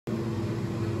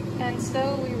And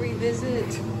so we revisit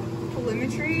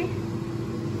polarimetry.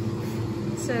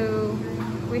 So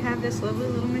we have this lovely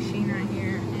little machine right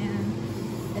here,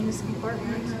 and in this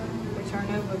compartment, which our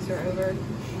notebooks are over,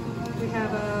 we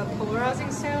have a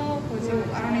polarizing cell, which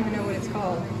I don't even know what it's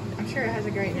called. I'm sure it has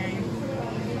a great name.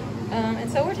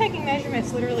 And so we're taking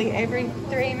measurements literally every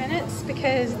 3 minutes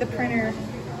because the printer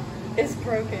is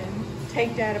broken.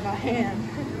 Take data by hand.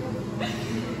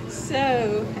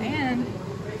 So, and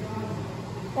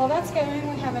while that's going,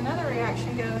 we have another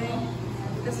reaction going,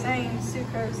 the same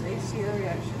sucrose H2O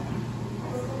reaction,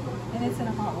 and it's in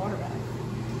a hot water bath.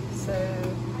 So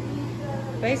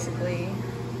basically,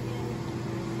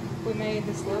 we made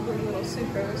this lovely little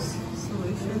sucrose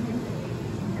solution,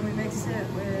 and we mixed it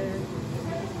with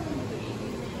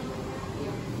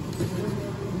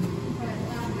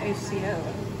HCO.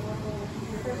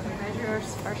 We measure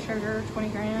our sugar, 20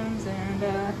 grams, and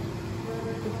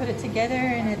we put it together,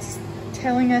 and it's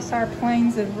telling us our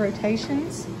planes of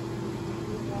rotations.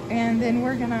 And then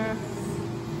we're gonna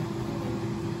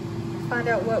find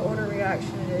out what order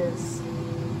reaction it is,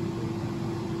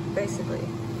 basically.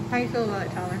 How you feel about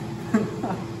it, Tyler? I don't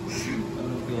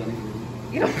feel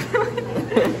anything. You don't feel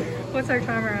it? What's our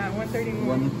timer at?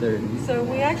 1:31? 1:30. So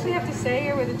we actually have to stay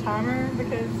here with a timer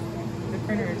because the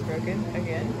printer is broken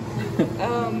again.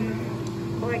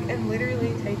 Like, and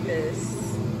literally take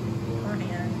this per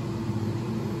hand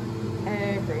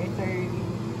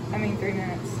every 3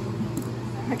 minutes.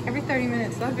 Like every 30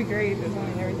 minutes. That'd be great if it was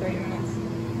only every 30 minutes.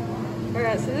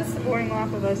 Alright, so this is the boring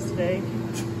life of us today.